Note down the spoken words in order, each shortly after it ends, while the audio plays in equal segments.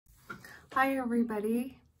Hi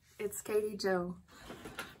everybody, it's Katie Jo,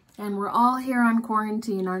 and we're all here on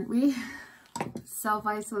quarantine, aren't we?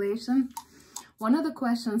 Self-isolation. One of the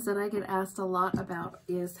questions that I get asked a lot about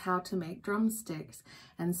is how to make drumsticks.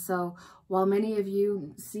 And so while many of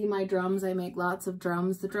you see my drums, I make lots of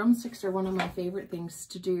drums. The drumsticks are one of my favorite things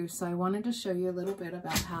to do. So I wanted to show you a little bit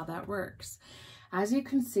about how that works. As you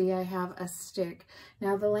can see, I have a stick.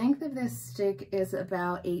 Now the length of this stick is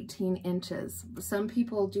about 18 inches. Some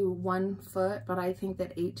people do 1 foot, but I think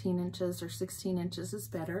that 18 inches or 16 inches is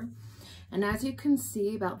better. And as you can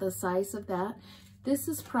see about the size of that, this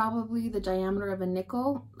is probably the diameter of a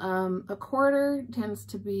nickel. A quarter tends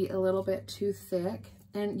to be a little bit too thick.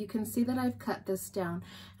 And you can see that I've cut this down.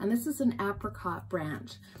 And this is an apricot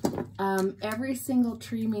branch. Every single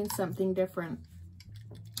tree means something different.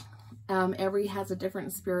 Every has a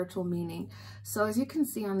different spiritual meaning. So as you can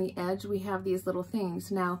see on the edge, we have these little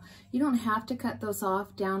things. Now, you don't have to cut those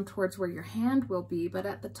off down towards where your hand will be, but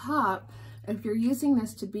at the top, if you're using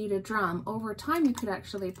this to beat a drum, over time you could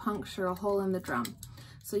actually puncture a hole in the drum.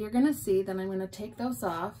 So you're gonna see that I'm gonna take those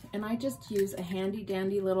off, and I just use a handy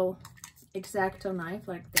dandy little X-Acto knife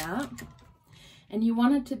like that. And you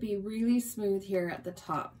want it to be really smooth here at the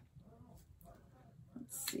top.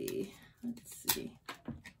 Let's see.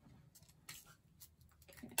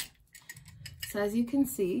 So as you can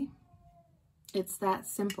see, it's that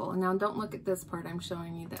simple. Now don't look at this part, I'm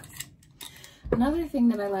showing you this. Another thing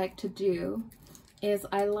that I like to do is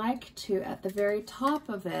I like to, at the very top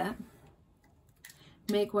of it,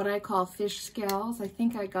 make what I call fish scales. I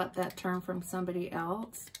think I got that term from somebody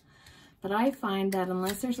else. But I find that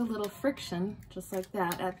unless there's a little friction, just like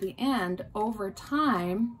that, at the end, over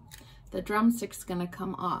time, the drumstick's gonna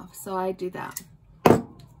come off. So I do that.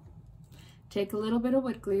 Take a little bit of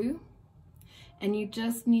wood glue, and you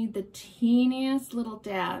just need the teeniest little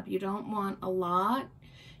dab. You don't want a lot.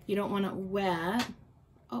 You don't want it wet.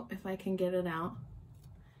 Oh, if I can get it out.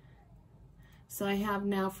 So I have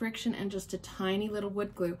now friction and just a tiny little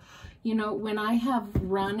wood glue. You know, when I have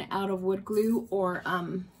run out of wood glue or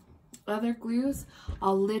other glues,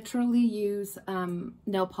 I'll literally use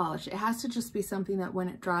nail polish. It has to just be something that when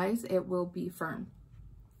it dries, it will be firm.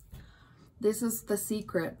 This is the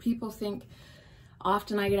secret. People think,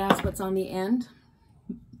 often I get asked what's on the end.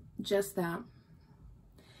 Just that.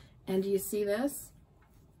 And do you see this?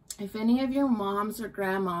 If any of your moms or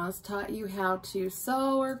grandmas taught you how to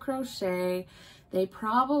sew or crochet, they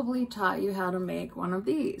probably taught you how to make one of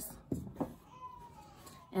these.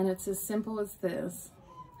 And it's as simple as this.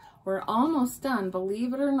 We're almost done,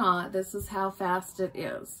 believe it or not. This is how fast it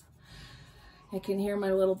is. I can hear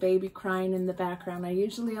my little baby crying in the background. I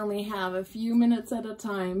usually only have a few minutes at a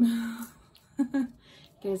time. You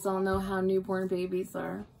guys all know how newborn babies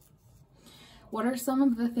are. What are some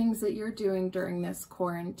of the things that you're doing during this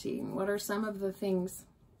quarantine? What are some of the things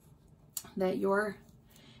that you're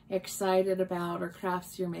excited about or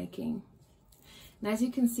crafts you're making? And as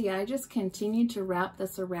you can see, I just continue to wrap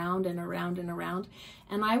this around and around and around.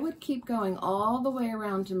 And I would keep going all the way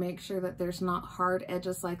around to make sure that there's not hard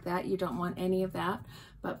edges like that. You don't want any of that.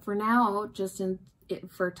 But for now, just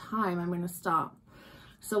for time, I'm going to stop.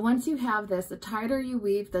 So once you have this, the tighter you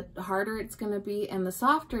weave, the harder it's going to be, and the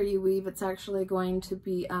softer you weave, it's actually going to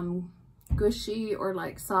be gushy or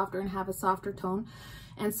like softer and have a softer tone.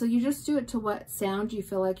 And so you just do it to what sound you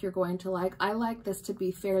feel like you're going to like. I like this to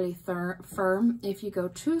be fairly firm. If you go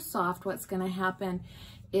too soft, what's going to happen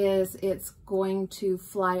is it's going to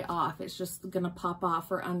fly off. It's just going to pop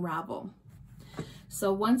off or unravel.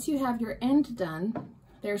 So once you have your end done,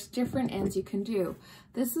 there's different ends you can do.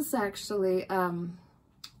 This is actually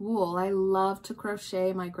wool. I love to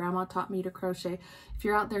crochet. My grandma taught me to crochet. If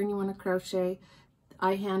you're out there and you want to crochet,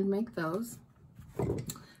 I hand make those.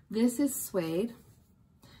 This is suede.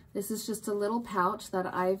 This is just a little pouch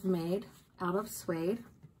that I've made out of suede.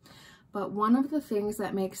 But one of the things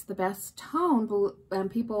that makes the best tone, and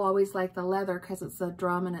people always like the leather because it's a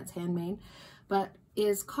drum and it's handmade, but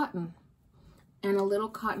is cotton. And a little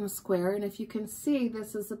cotton square. And if you can see,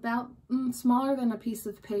 this is about smaller than a piece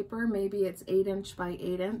of paper. Maybe it's 8 inch by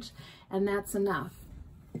 8 inch, and that's enough.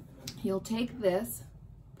 You'll take this,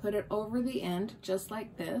 put it over the end, just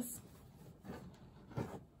like this.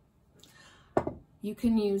 You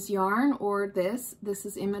can use yarn or this. This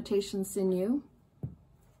is imitation sinew.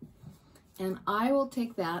 And I will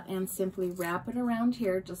take that and simply wrap it around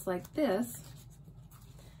here, just like this,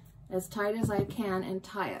 as tight as I can, and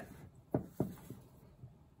tie it.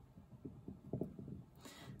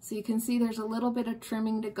 So you can see there's a little bit of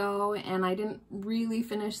trimming to go, and I didn't really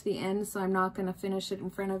finish the end, so I'm not going to finish it in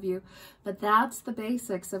front of you. But that's the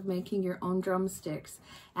basics of making your own drumsticks.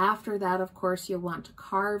 After that, of course, you'll want to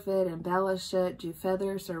carve it, embellish it, do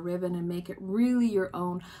feathers or ribbon, and make it really your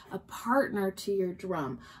own, a partner to your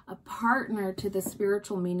drum, a partner to the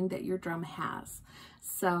spiritual meaning that your drum has.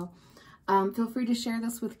 So feel free to share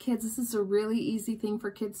this with kids. This is a really easy thing for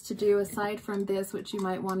kids to do, aside from this, which you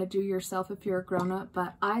might want to do yourself if you're a grown-up.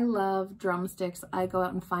 But I love drumsticks. I go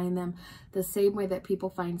out and find them the same way that people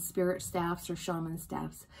find spirit staffs or shaman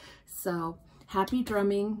staffs. So happy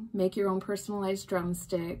drumming. Make your own personalized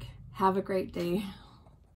drumstick. Have a great day.